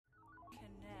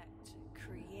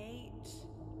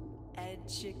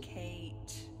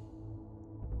educate,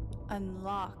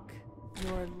 unlock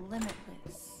your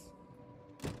limitless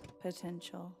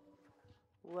potential.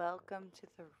 Welcome to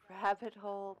the Rabbit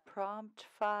Hole Prompt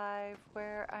 5,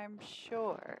 where I'm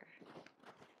sure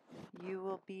you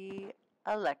will be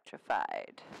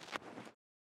electrified.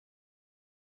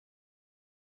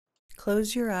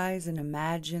 Close your eyes and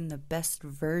imagine the best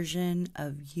version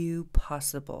of you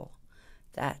possible.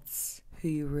 That's who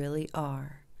you really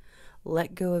are.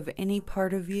 Let go of any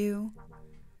part of you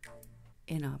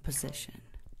in opposition.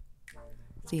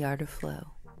 The art of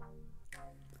flow.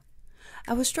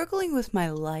 I was struggling with my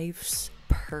life's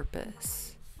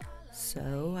purpose,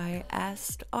 so I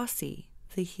asked Aussie,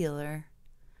 the healer,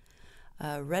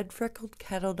 a red-freckled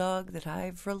cattle dog that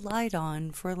I've relied on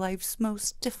for life's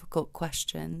most difficult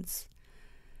questions.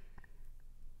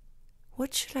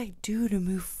 What should I do to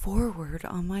move forward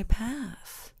on my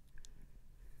path?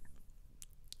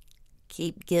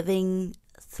 Keep giving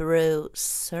through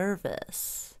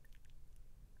service.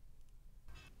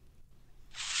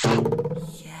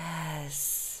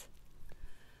 Yes.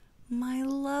 My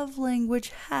love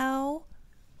language. How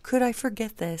could I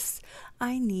forget this?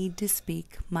 I need to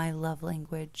speak my love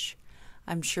language.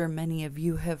 I'm sure many of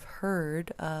you have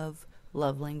heard of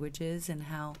love languages and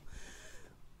how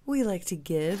we like to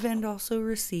give and also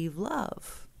receive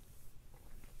love.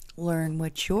 Learn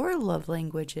what your love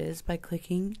language is by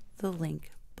clicking the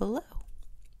link below.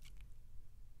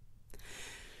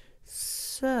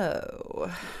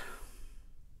 So,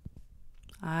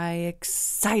 I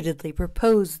excitedly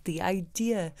proposed the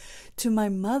idea to my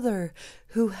mother,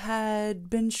 who had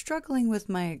been struggling with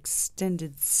my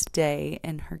extended stay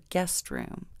in her guest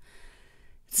room.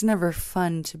 It's never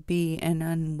fun to be an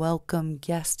unwelcome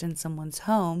guest in someone's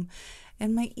home,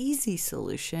 and my easy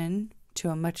solution to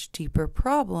a much deeper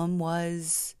problem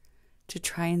was to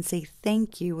try and say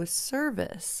thank you with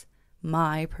service,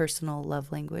 my personal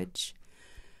love language.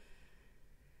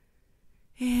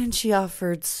 And she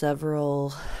offered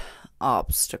several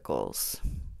obstacles.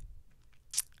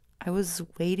 I was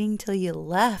waiting till you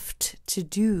left to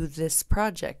do this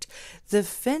project. The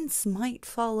fence might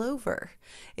fall over.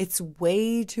 It's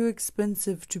way too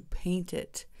expensive to paint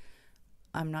it.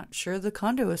 I'm not sure the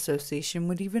condo association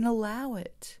would even allow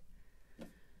it.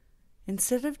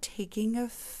 Instead of taking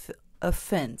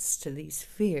offense to these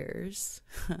fears,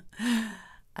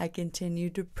 I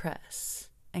continued to press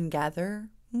and gather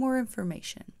more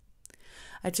information.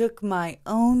 I took my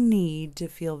own need to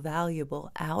feel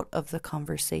valuable out of the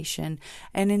conversation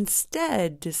and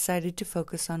instead decided to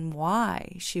focus on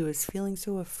why she was feeling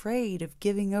so afraid of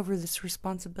giving over this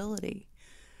responsibility.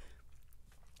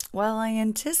 While I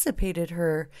anticipated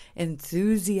her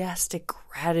enthusiastic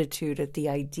gratitude at the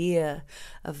idea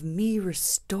of me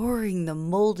restoring the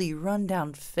moldy,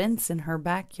 rundown fence in her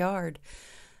backyard,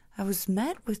 I was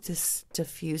met with this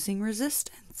diffusing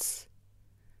resistance.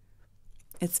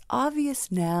 It's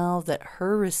obvious now that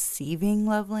her receiving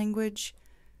love language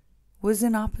was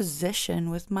in opposition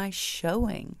with my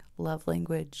showing love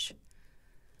language.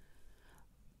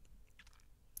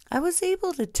 I was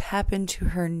able to tap into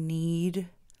her need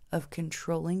of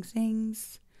controlling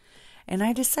things, and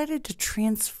I decided to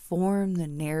transform the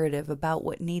narrative about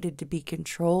what needed to be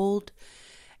controlled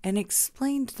and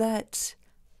explained that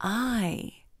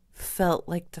I felt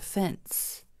like the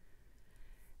fence.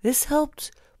 This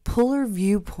helped pull her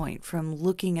viewpoint from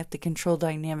looking at the control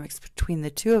dynamics between the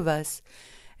two of us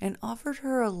and offered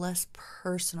her a less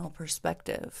personal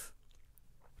perspective.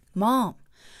 Mom,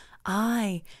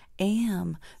 I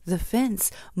am the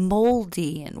fence,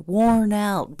 moldy and worn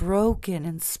out, broken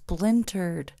and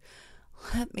splintered.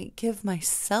 Let me give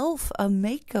myself a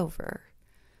makeover.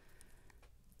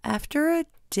 After a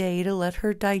day to let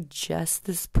her digest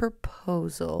this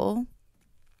proposal,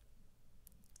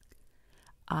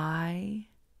 I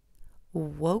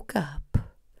woke up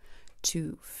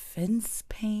to fence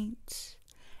paint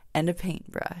and a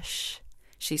paintbrush.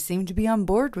 She seemed to be on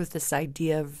board with this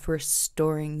idea of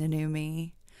restoring the new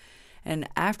me. And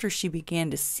after she began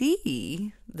to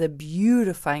see the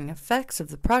beautifying effects of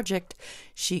the project,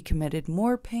 she committed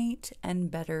more paint and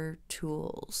better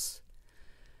tools.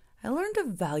 I learned a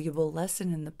valuable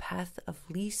lesson in the path of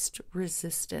least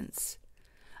resistance.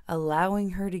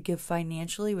 Allowing her to give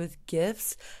financially with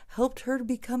gifts helped her to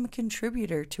become a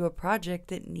contributor to a project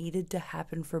that needed to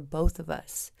happen for both of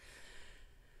us.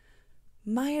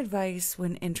 My advice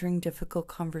when entering difficult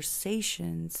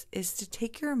conversations is to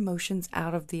take your emotions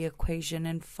out of the equation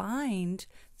and find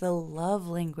the love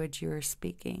language you are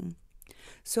speaking.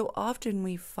 So often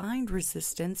we find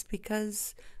resistance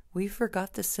because we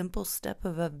forgot the simple step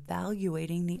of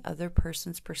evaluating the other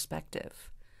person's perspective.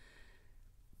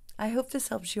 I hope this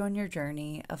helps you on your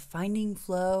journey of finding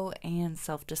flow and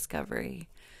self-discovery.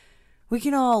 We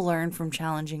can all learn from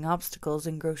challenging obstacles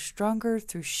and grow stronger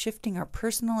through shifting our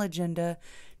personal agenda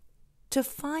to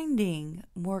finding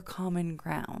more common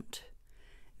ground.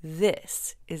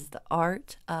 This is the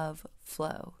art of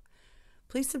flow.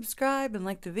 Please subscribe and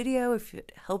like the video if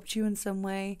it helped you in some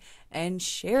way, and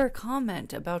share a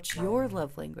comment about your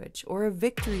love language or a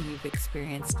victory you've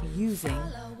experienced using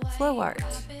flow art.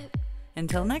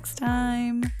 Until next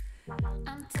time,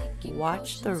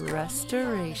 watch the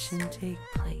restoration take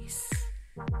place.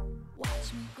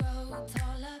 Watch me grow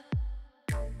taller.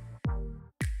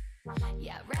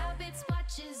 Yeah, rabbit's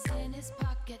watches in his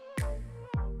pocket.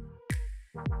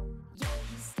 Yeah,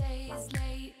 he stays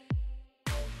late,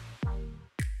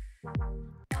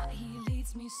 but he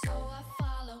leads me, so I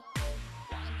follow.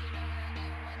 Wandering around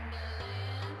in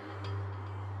Wonderland,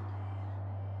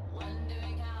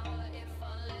 wondering how or if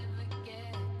I'll ever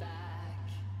get back.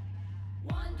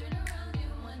 Wandering around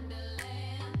in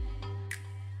Wonderland,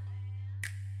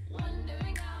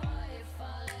 wondering how or if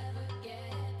I'll ever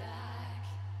get back.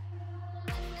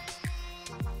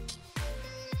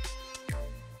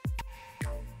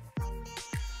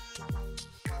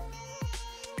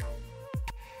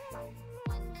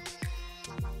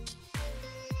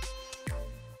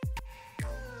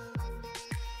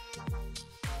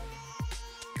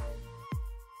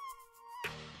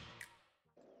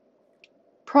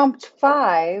 Prompt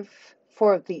 5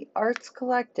 for the Arts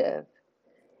Collective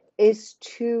is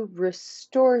to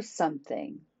restore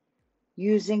something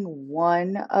using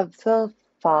one of the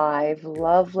 5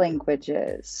 love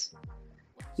languages.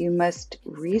 You must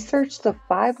research the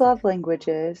 5 love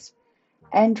languages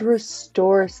and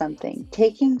restore something,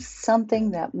 taking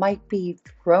something that might be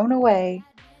thrown away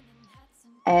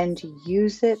and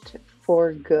use it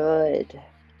for good,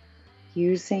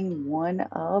 using one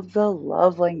of the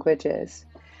love languages.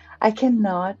 I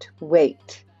cannot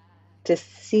wait to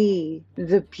see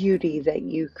the beauty that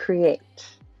you create.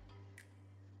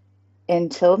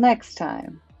 Until next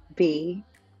time, be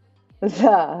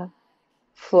the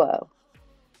flow.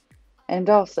 And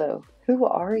also, who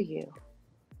are you?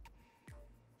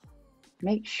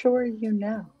 Make sure you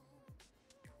know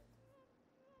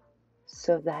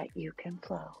so that you can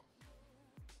flow.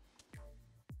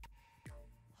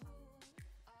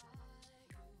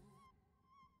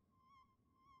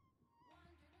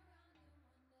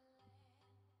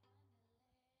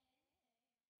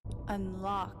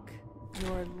 Unlock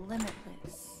your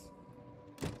limitless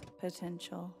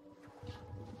potential.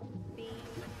 Be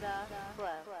the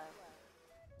flow.